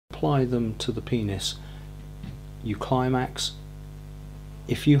apply them to the penis, you climax.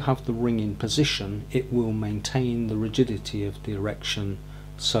 If you have the ring in position, it will maintain the rigidity of the erection,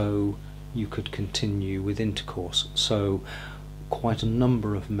 so you could continue with intercourse. So quite a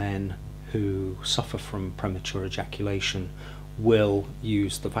number of men who suffer from premature ejaculation will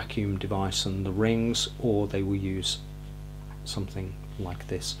use the vacuum device and the rings, or they will use something like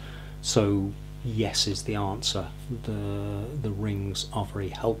this. So yes is the answer. The rings are very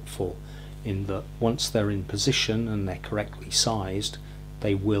helpful in that once they're in position and they're correctly sized,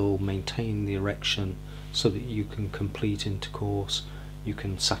 they will maintain the erection so that you can complete intercourse, you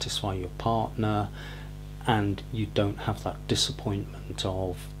can satisfy your partner, and you don't have that disappointment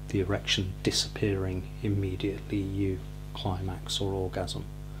of the erection disappearing immediately you climax or orgasm.